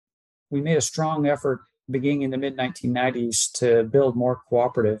we made a strong effort beginning in the mid 1990s to build more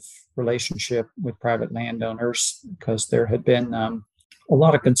cooperative relationship with private landowners because there had been a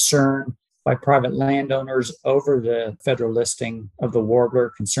lot of concern by private landowners over the federal listing of the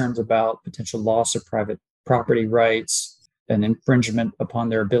warbler, concerns about potential loss of private property rights, an infringement upon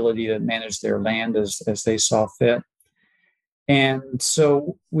their ability to manage their land as they saw fit. And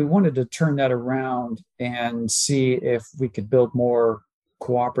so we wanted to turn that around and see if we could build more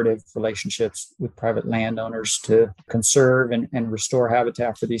cooperative relationships with private landowners to conserve and restore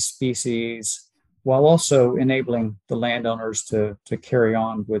habitat for these species, while also enabling the landowners to carry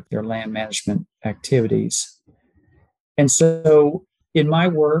on with their land management activities. And so in my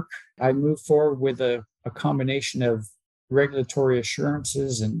work, I moved forward with a combination of regulatory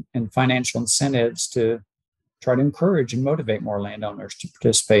assurances and financial incentives to try to encourage and motivate more landowners to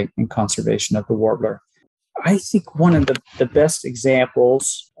participate in conservation of the warbler. I think one of the best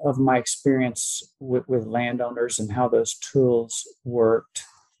examples of my experience with landowners and how those tools worked,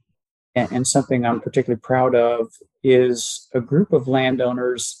 and something I'm particularly proud of, is a group of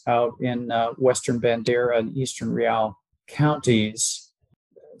landowners out in western Bandera and eastern Real counties,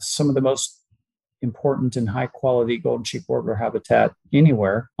 some of the most important and high quality golden cheek warbler habitat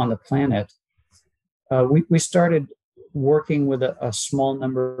anywhere on the planet. We started working with a small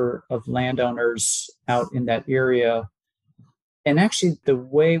number of landowners out in that area. And actually, the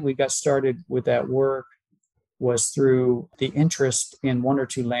way we got started with that work was through the interest in one or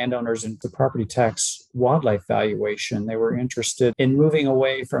two landowners in the property tax wildlife valuation. They were interested in moving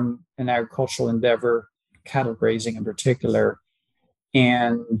away from an agricultural endeavor, cattle grazing in particular,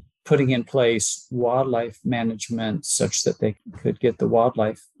 and putting in place wildlife management such that they could get the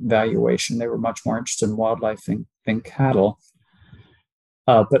wildlife valuation. They were much more interested in wildlife than cattle,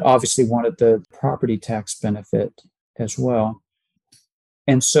 but obviously wanted the property tax benefit as well.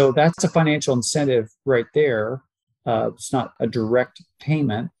 And so that's a financial incentive right there. It's not a direct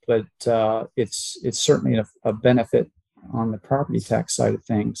payment, but it's certainly a benefit on the property tax side of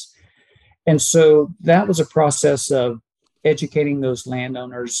things. And so that was a process of educating those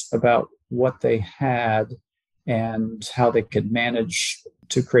landowners about what they had and how they could manage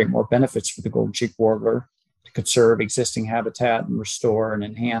to create more benefits for the golden cheek warbler, to conserve existing habitat and restore and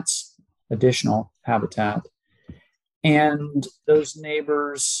enhance additional habitat. And those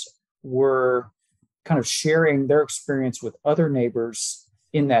neighbors were kind of sharing their experience with other neighbors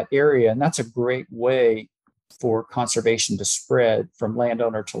in that area. And that's a great way for conservation to spread from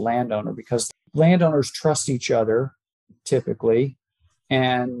landowner to landowner, because landowners trust each other typically,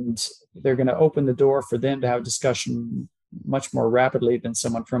 and they're going to open the door for them to have discussion much more rapidly than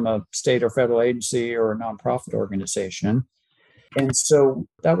someone from a state or federal agency or a nonprofit organization. And so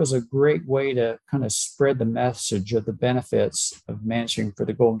that was a great way to kind of spread the message of the benefits of managing for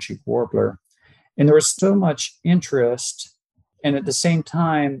the golden cheek warbler. And there was so much interest, and at the same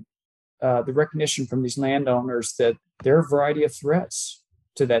time, the recognition from these landowners that there are a variety of threats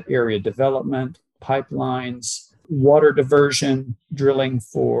to that area: development, pipelines, water diversion, drilling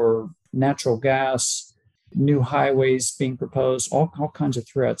for natural gas, new highways being proposed, all kinds of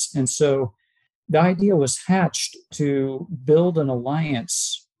threats. And so the idea was hatched to build an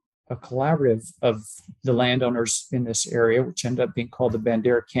alliance, a collaborative of the landowners in this area, which ended up being called the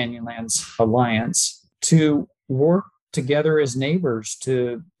Bandera Canyonlands Alliance, to work together as neighbors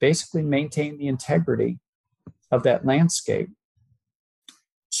to basically maintain the integrity of that landscape.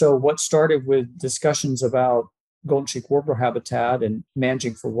 So what started with discussions about golden cheek warbler habitat and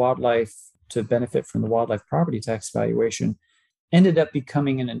managing for wildlife to benefit from the wildlife property tax valuation ended up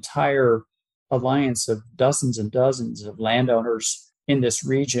becoming an entire alliance of dozens and dozens of landowners in this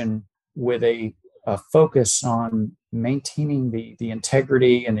region with a focus on maintaining the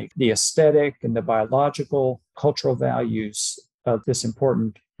integrity and the aesthetic and the biological, cultural values of this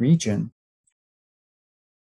important region.